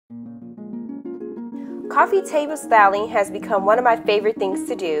Coffee table styling has become one of my favorite things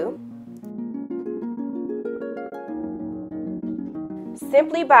to do.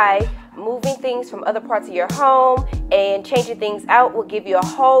 Simply by moving things from other parts of your home and changing things out will give you a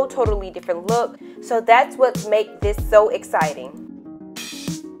whole totally different look. So that's what makes this so exciting.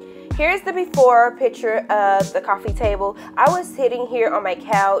 Here's the before picture of the coffee table. I was sitting here on my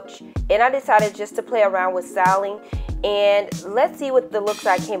couch and I decided just to play around with styling, and let's see what the looks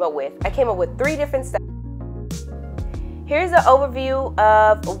I came up with. I came up with 3 different styles. Here's an overview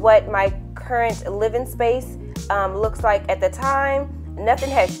of what my current living space looks like at the time. Nothing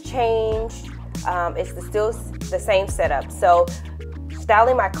has changed. It's still the same setup. So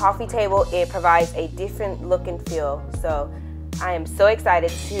styling my coffee table, it provides a different look and feel. So I am so excited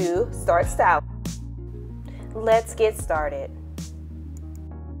to start styling. Let's get started.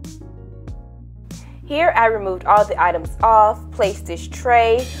 Here I removed all the items off, placed this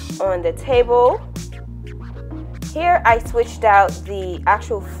tray on the table. Here I switched out the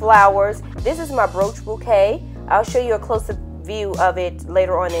actual flowers. This is my brooch bouquet. I'll show you a closer view of it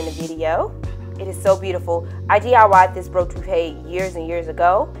later on in the video. It is so beautiful. I DIY'd this brooch bouquet years and years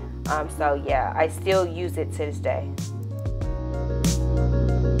ago. So yeah, I still use it to this day.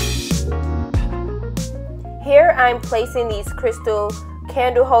 Here I'm placing these crystal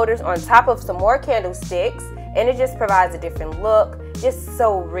candle holders on top of some more candlesticks, and it just provides a different look. Just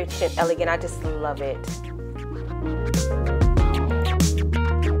so rich and elegant. I just love it.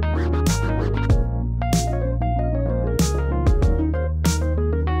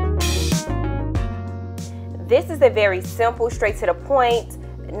 This is a very simple, straight to the point,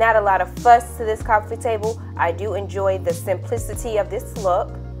 not a lot of fuss to this coffee table. I do enjoy the simplicity of this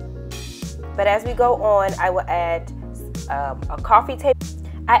look. But as we go on, I will add a coffee table.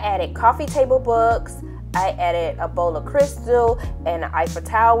 I added coffee table books. I added a bowl of crystal and an Eiffel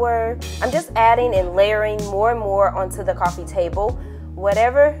Tower. I'm just adding and layering more and more onto the coffee table.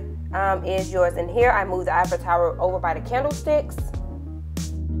 Whatever is yours. And here I moved the Eiffel Tower over by the candlesticks.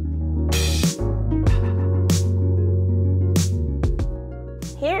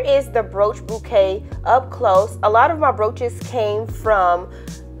 Here is the brooch bouquet up close. A lot of my brooches came from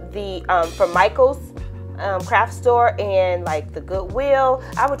Michael's craft store and like the Goodwill.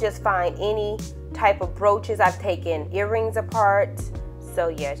 I would just find any type of brooches. I've taken earrings apart. So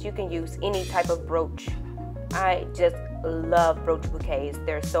yes, you can use any type of brooch. I just love brooch bouquets.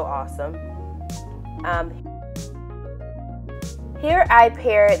 They're so awesome. Here I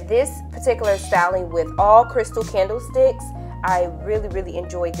paired this particular styling with all crystal candlesticks. I really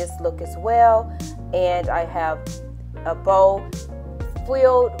enjoyed this look as well. And I have a bowl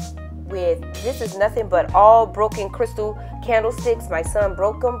filled with, this is nothing but all broken crystal candlesticks. My son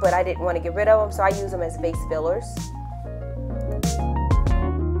broke them, but I didn't want to get rid of them, so I use them as vase fillers.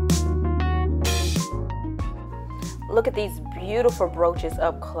 Look at these beautiful brooches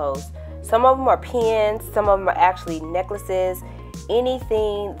up close. Some of them are pins, some of them are actually necklaces.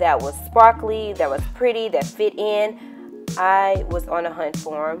 Anything that was sparkly, that was pretty, that fit in, I was on a hunt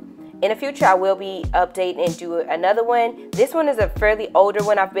for them. In the future, I will be updating and do another one. This one is a fairly older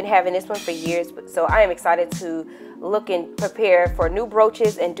one. I've been having this one for years, so I am excited to look and prepare for new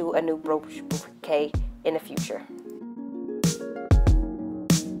brooches and do a new brooch bouquet in the future.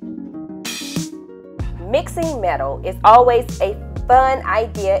 Mixing metal is always a fun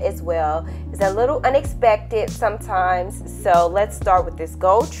idea as well. It's a little unexpected sometimes, so let's start with this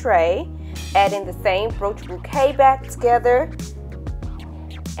gold tray. Adding the same brooch bouquet back together,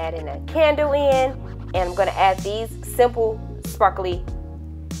 adding a candle in, and I'm going to add these simple sparkly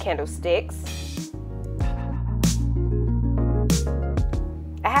candlesticks.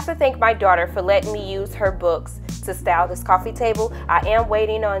 I have to thank my daughter for letting me use her books to style this coffee table. I am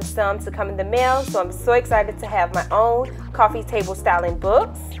waiting on some to come in the mail, so I'm so excited to have my own coffee table styling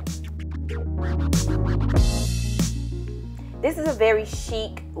books. This is a very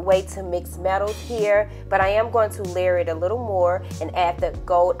chic way to mix metals here, but I am going to layer it a little more and add the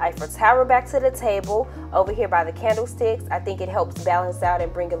gold Eiffel Tower back to the table over here by the candlesticks. I think it helps balance out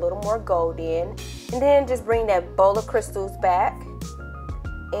and bring a little more gold in. And then just bring that bowl of crystals back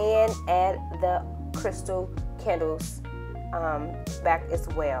and add the crystal candles back as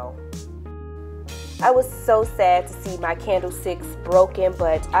well. I was so sad to see my candlesticks broken,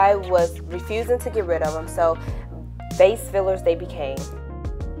 but I was refusing to get rid of them, so vase fillers they became.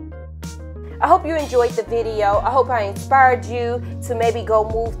 I hope you enjoyed the video. I hope I inspired you to maybe go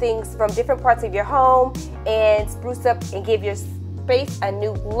move things from different parts of your home and spruce up and give your space a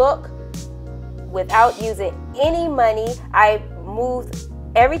new look without using any money. I moved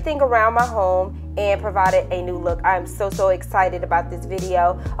everything around my home and provided a new look. I am so excited about this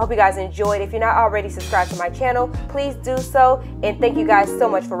video. I hope you guys enjoyed. If you're not already subscribed to my channel, please do so. And thank you guys so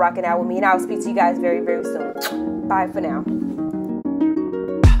much for rocking out with me. And I'll speak to you guys very soon. Bye for now.